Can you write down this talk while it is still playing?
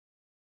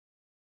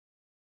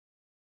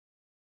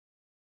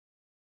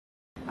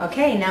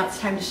Okay, now it's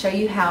time to show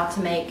you how to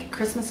make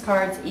Christmas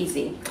cards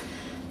easy.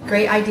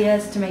 Great idea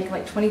is to make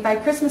like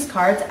 25 Christmas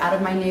cards out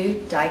of my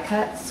new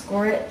die-cut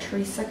Scor-it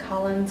Teresa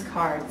Collins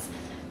cards.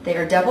 They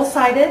are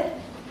double-sided,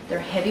 they're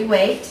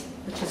heavyweight,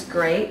 which is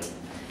great.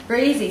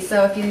 Very easy,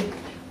 so if you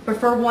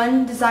prefer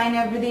one design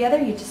over the other,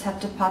 you just have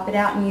to pop it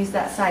out and use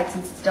that side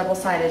since it's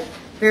double-sided.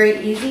 Very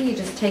easy, you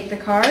just take the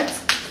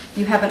cards,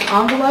 you have an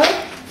envelope,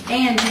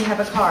 and you have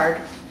a card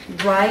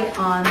right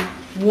on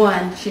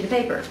one sheet of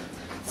paper.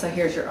 So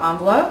here's your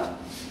envelope,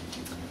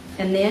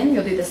 and then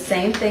you'll do the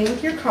same thing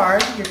with your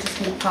card. You're just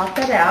going to pop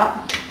that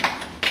out.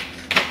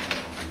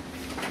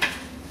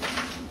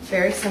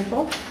 Very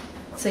simple.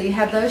 So you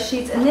have those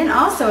sheets, and then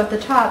also at the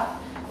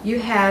top you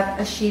have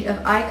a sheet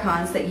of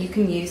icons that you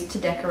can use to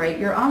decorate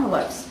your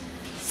envelopes.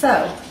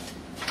 So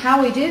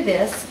how we do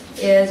this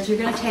is you're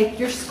going to take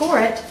your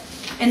Scor-it,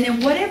 and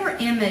then whatever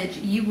image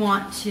you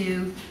want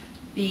to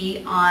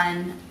be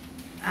on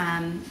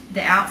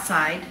the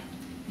outside,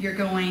 you're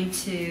going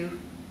to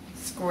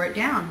score it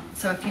down.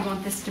 So if you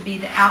want this to be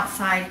the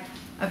outside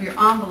of your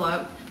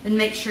envelope, then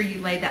make sure you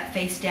lay that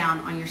face down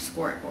on your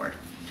Scor-it board.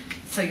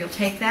 So you'll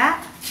take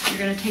that, you're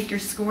going to take your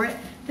Scor-it.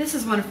 This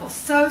is wonderful,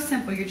 so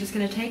simple. You're just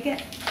going to take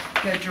it,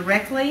 go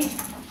directly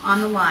on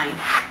the line.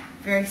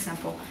 Very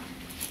simple.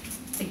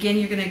 Again,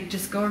 you're going to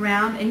just go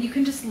around and you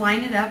can just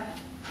line it up.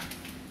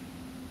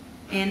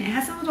 And it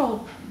has a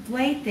little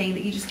blade thing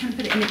that you just kind of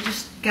put it in, it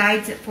just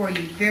guides it for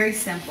you. Very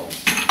simple.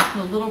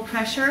 A little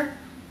pressure,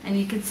 and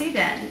you can see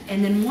that.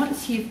 And then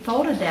once you've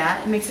folded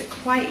that, it makes it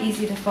quite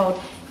easy to fold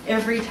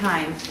every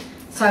time.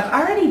 So I've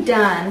already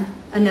done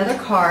another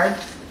card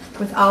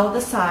with all of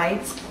the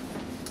sides,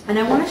 and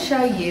I want to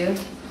show you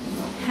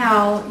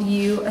how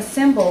you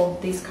assemble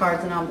these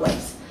cards and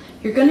envelopes.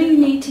 You're going to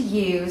need to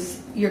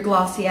use your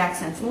glossy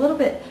accents. A little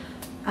bit,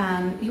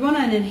 you want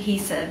an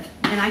adhesive,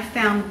 and I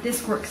found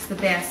this works the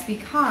best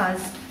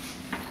because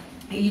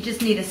you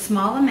just need a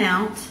small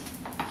amount,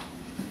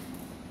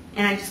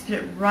 and I just put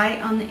it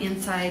right on the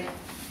inside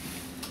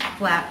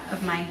flap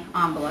of my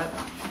envelope,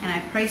 and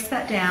I place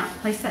that down,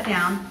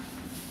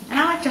 and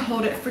I like to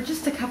hold it for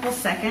just a couple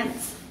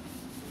seconds.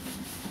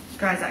 It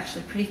dries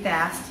actually pretty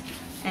fast,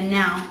 and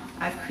now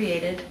I've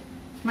created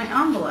my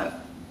envelope.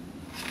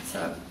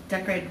 So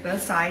decorated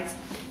both sides,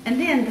 and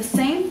then the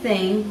same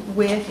thing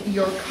with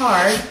your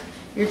card.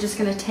 You're just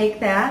going to take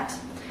that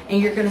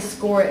and you're going to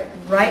score it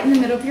right in the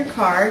middle of your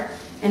card,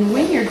 and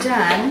when you're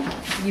done,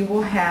 you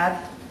will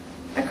have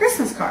a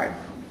Christmas card,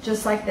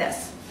 just like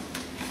this.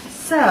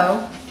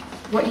 So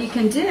what you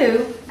can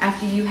do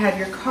after you have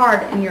your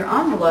card in your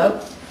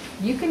envelope,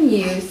 you can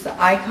use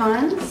the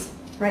icons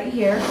right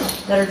here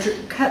that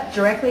are cut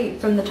directly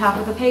from the top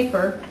of the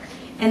paper,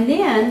 and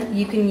then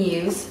you can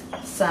use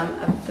some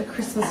of the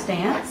Christmas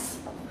stamps.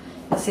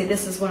 You'll see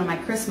this is one of my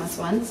Christmas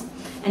ones,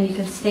 and you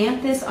can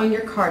stamp this on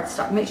your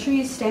cardstock. Make sure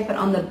you stamp it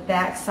on the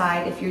back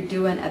side if you're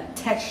doing a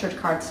textured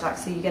cardstock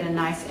so you get a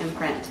nice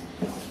imprint.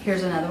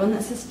 Here's another one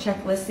that says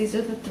checklist. These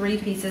are the 3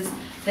 pieces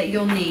that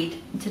you'll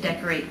need to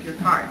decorate your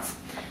cards.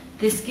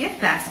 This gift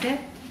basket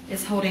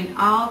is holding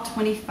all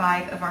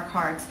 25 of our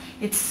cards.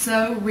 It's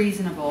so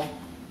reasonable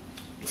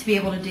to be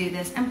able to do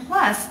this, and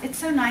plus it's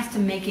so nice to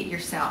make it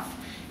yourself.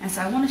 And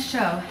so I want to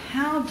show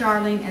how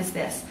darling is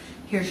this.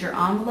 Here's your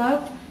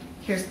envelope,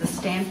 here's the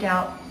stamped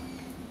out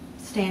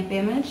stamp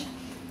image,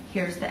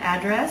 here's the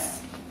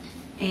address,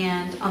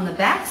 and on the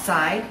back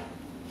side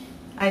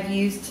I've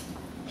used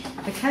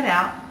the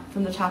cutout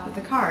from the top of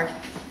the card.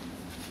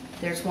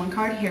 There's one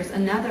card, here's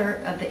another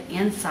of the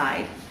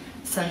inside.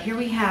 So here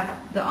we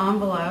have the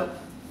envelope,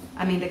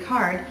 the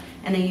card,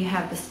 and then you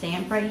have the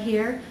stamp right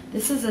here.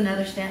 This is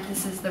another stamp,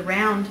 this is the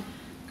round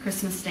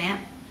Christmas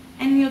stamp,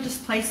 and you'll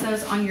just place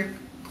those on your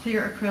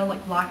clear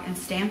acrylic block and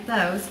stamp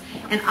those.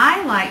 And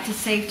I like to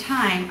save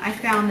time. I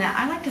found that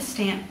I like to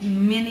stamp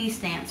many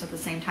stamps at the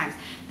same time.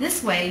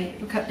 This way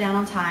you'll cut down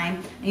on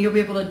time and you'll be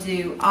able to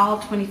do all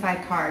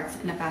 25 cards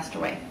in a faster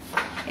way.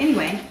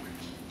 Anyway,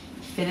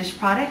 finished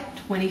product,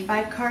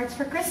 25 cards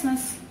for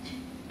Christmas.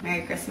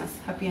 Merry Christmas.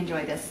 Hope you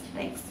enjoy this.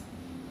 Thanks.